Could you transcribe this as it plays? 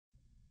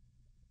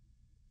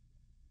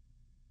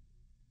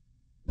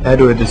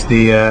Edward is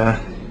the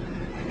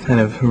kind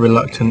of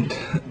reluctant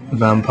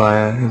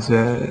vampire. He's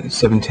a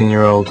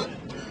 17-year-old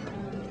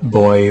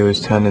boy who was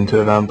turned into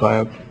a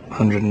vampire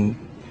 100 and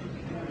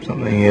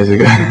something years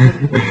ago.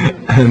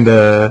 And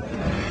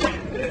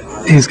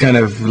he's kind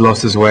of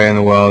lost his way in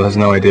the world, has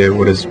no idea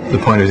what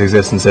the point of his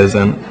existence is,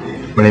 and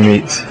when he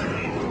meets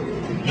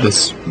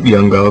this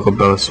young girl called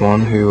Bella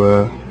Swan,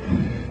 who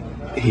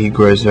he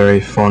grows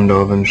very fond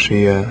of, and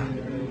she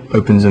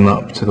opens him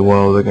up to the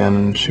world again,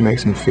 and she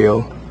makes him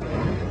feel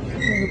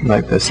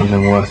like there's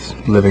something worth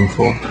living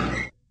for.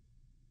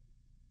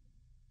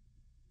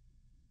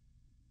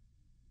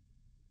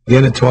 The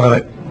end of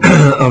Twilight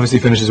obviously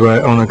finishes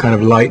on a kind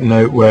of light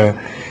note where,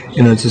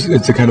 you know,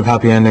 it's a kind of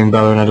happy ending.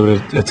 Bella and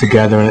Edward are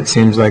together, and it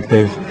seems like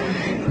they've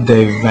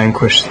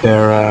vanquished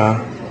their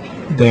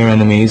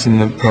enemies and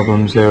the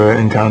problems they were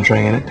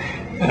encountering in it.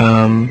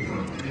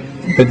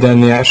 But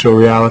then the actual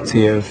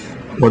reality of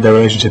what their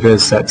relationship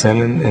is sets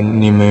in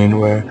New Moon,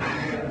 where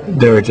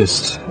there are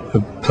just a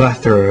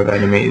plethora of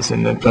enemies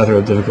and a plethora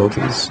of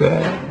difficulties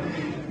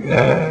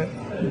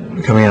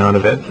coming out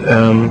of it.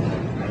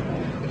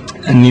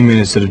 And New Moon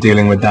is sort of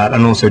dealing with that,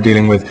 and also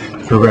dealing with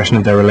the progression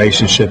of their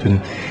relationship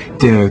and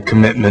dealing with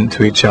commitment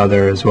to each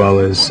other, as well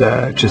as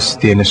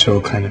just the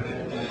initial kind of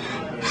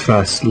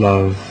first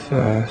love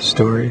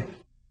story.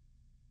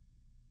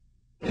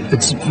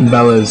 It's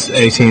Bella's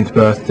 18th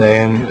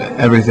birthday, and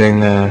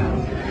everything,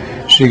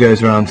 she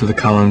goes around to the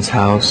Cullens'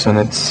 house, and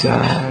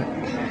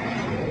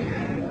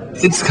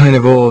it's kind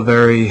of all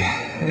very,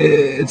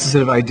 it's a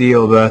sort of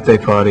ideal birthday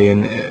party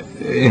in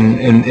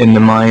the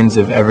minds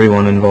of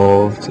everyone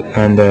involved,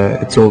 and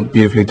it's all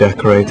beautifully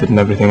decorated and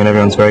everything, and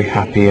everyone's very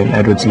happy, and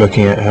Edward's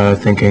looking at her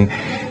thinking,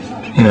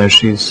 you know,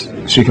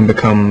 she can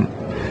become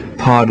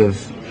part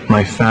of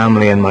my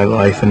family and my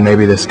life, and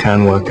maybe this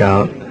can work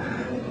out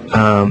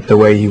the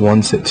way he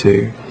wants it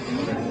to.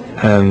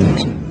 And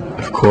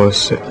of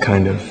course it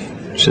kind of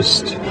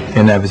just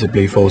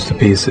inevitably falls to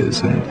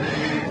pieces,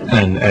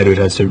 and Edward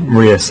has to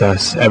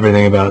reassess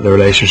everything about the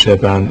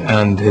relationship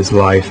and his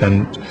life,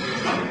 and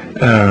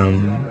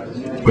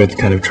with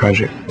kind of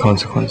tragic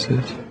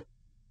consequences.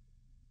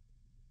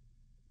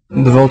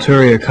 The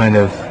Volturi are kind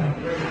of,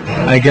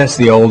 I guess,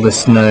 the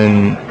oldest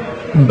known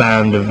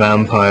band of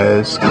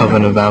vampires,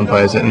 coven of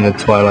vampires in the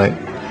Twilight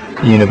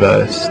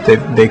universe.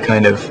 They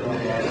kind of,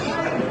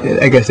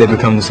 I guess they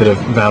become the sort of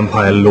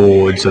vampire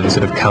lords, or the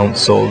sort of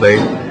council. They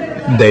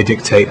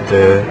dictate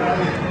the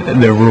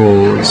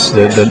rules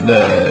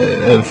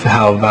of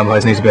how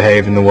vampires need to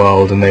behave in the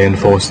world, and they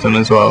enforce them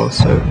as well.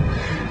 So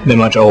they're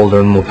much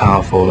older and more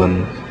powerful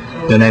than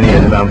any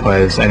of the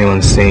vampires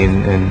anyone's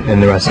seen in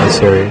the rest of the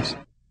series.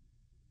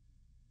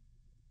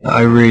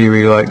 I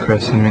really like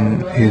Chris. I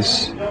mean,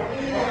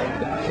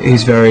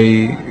 he's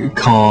very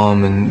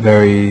calm and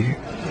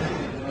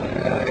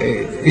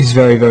he's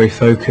very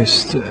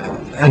focused,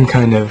 and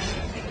kind of,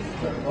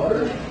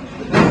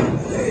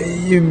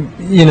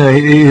 you know,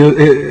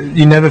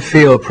 you never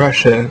feel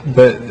pressure,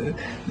 but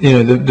you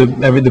know,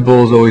 the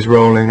ball's always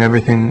rolling.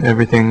 Everything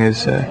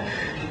is,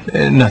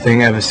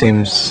 nothing ever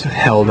seems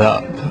held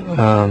up.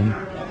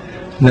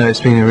 No,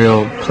 it's been a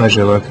real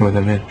pleasure working with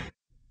him here.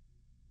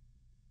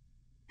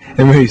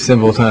 In really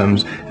simple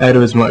terms,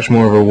 Edward's much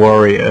more of a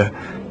warrior,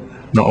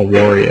 not a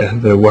warrior,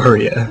 but a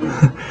worrier,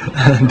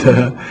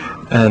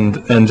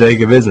 and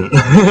Jacob isn't.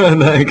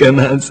 Like, and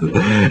that's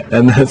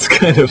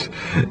kind of,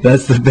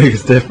 that's the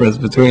biggest difference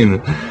between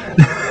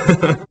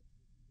them.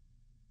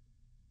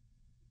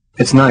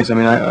 It's nice. I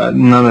mean,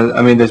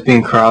 I mean, there's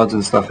been crowds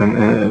and stuff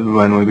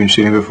when we've been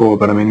shooting before,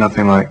 but I mean,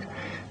 nothing like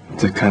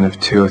the kind of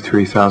 2,000 or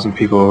 3,000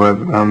 people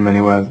or many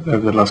were over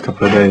the last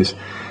couple of days.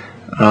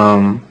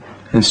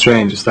 And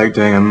strange, it's like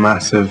doing a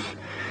massive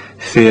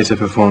theatre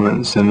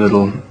performance in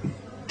little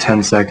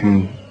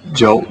 10-second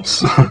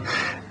jolts,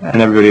 and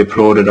everybody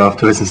applauded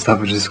afterwards and stuff,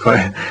 which is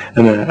quite,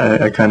 and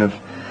I kind of,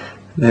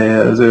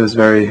 yeah, it was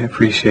very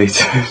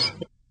appreciated.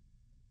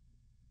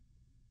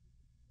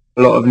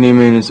 A lot of New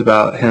Moon is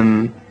about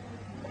him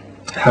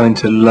having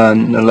to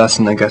learn a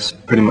lesson, I guess,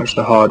 pretty much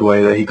the hard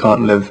way, that he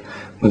can't live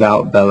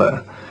without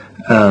Bella,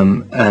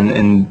 and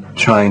in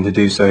trying to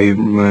do so, he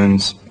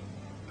ruins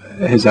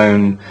his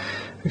own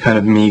kind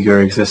of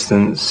meager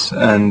existence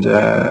and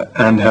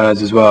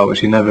hers as well,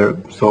 which he never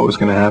thought was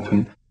going to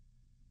happen.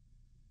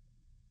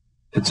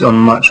 It's on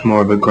much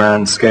more of a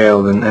grand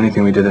scale than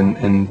anything we did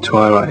in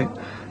Twilight.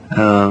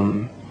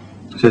 So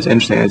it's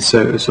interesting.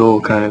 It's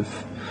all kind of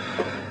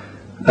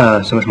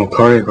so much more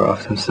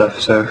choreographed and stuff.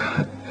 So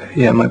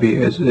yeah,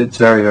 it's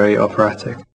very operatic.